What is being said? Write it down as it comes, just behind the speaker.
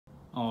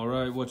All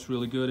right, what's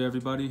really good,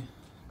 everybody?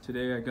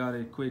 Today I got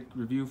a quick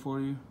review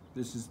for you.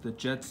 This is the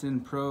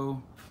Jetson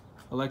Pro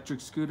electric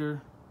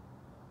scooter.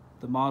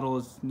 The model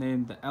is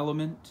named the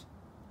Element.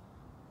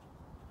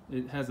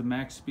 It has a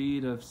max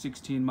speed of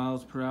 16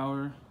 miles per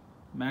hour,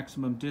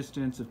 maximum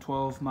distance of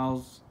 12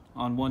 miles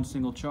on one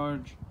single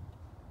charge,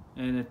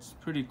 and it's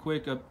pretty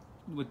quick. Up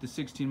with the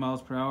 16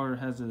 miles per hour, it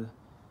has a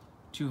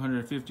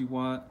 250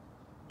 watt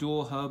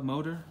dual hub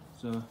motor,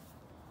 so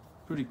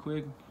pretty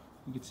quick.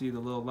 You can see the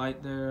little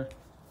light there.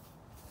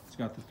 It's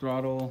got the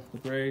throttle, the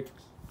brakes.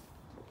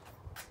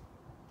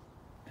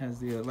 It has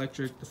the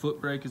electric, the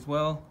foot brake as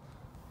well,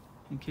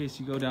 in case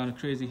you go down a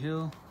crazy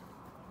hill.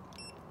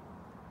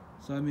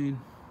 So I mean,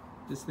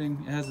 this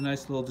thing, it has a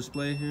nice little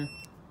display here.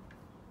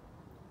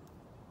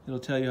 It'll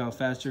tell you how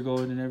fast you're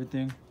going and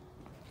everything.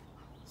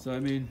 So I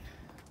mean,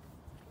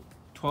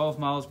 12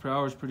 miles per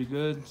hour is pretty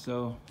good.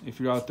 So if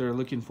you're out there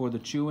looking for the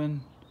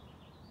chewing,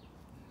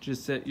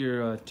 just set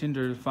your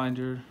Tinder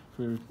finder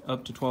for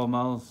up to 12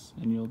 miles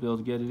and you'll be able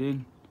to get it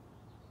in.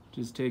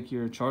 Just take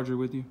your charger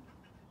with you.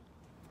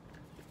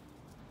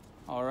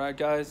 All right,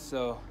 guys,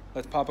 so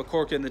let's pop a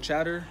cork in the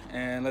chatter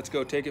and let's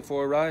go take it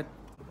for a ride.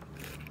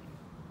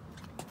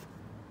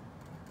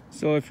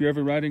 So if you're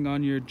ever riding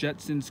on your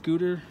Jetson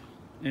scooter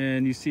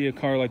and you see a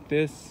car like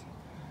this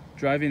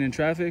driving in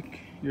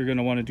traffic, you're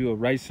gonna wanna do a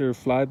ricer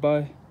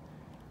flyby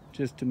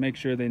just to make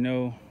sure they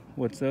know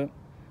what's up.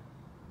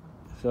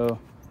 So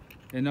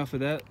enough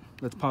of that.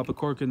 Let's pop a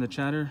cork in the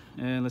chatter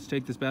and let's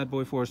take this bad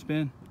boy for a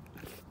spin.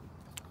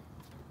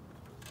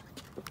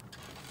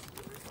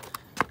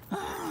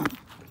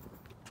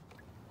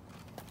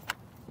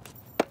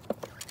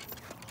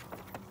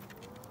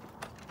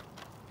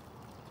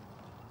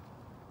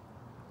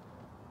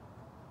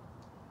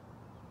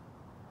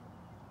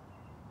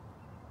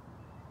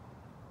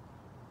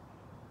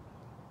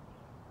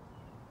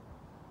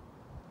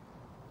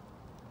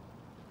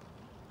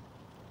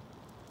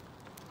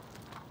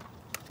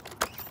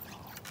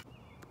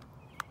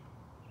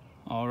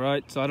 All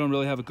right, so I don't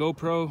really have a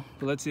GoPro,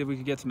 but let's see if we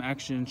can get some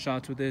action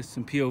shots with this,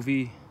 some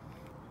POV.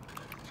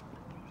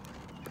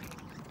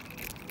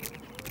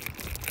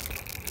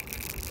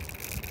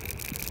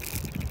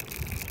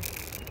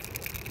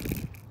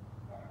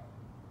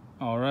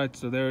 All right,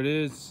 so there it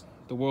is,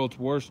 the world's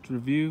worst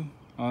review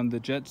on the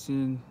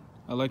Jetson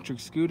electric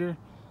scooter.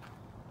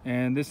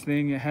 And this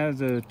thing, it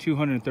has a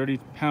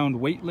 230-pound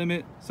weight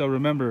limit, so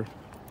remember,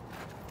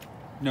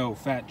 no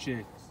fat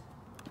chicks.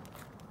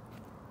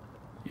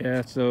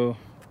 Yeah, so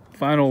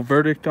final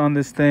verdict on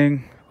this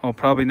thing, I'll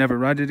probably never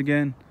ride it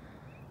again.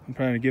 I'm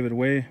probably gonna give it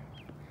away.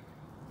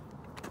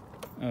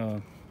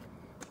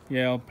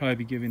 Yeah, I'll probably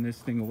be giving this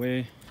thing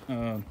away.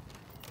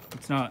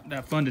 It's not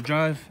that fun to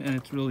drive and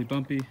it's really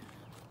bumpy,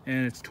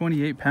 and it's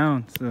 28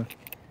 pounds, so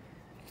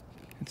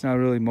it's not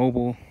really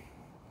mobile.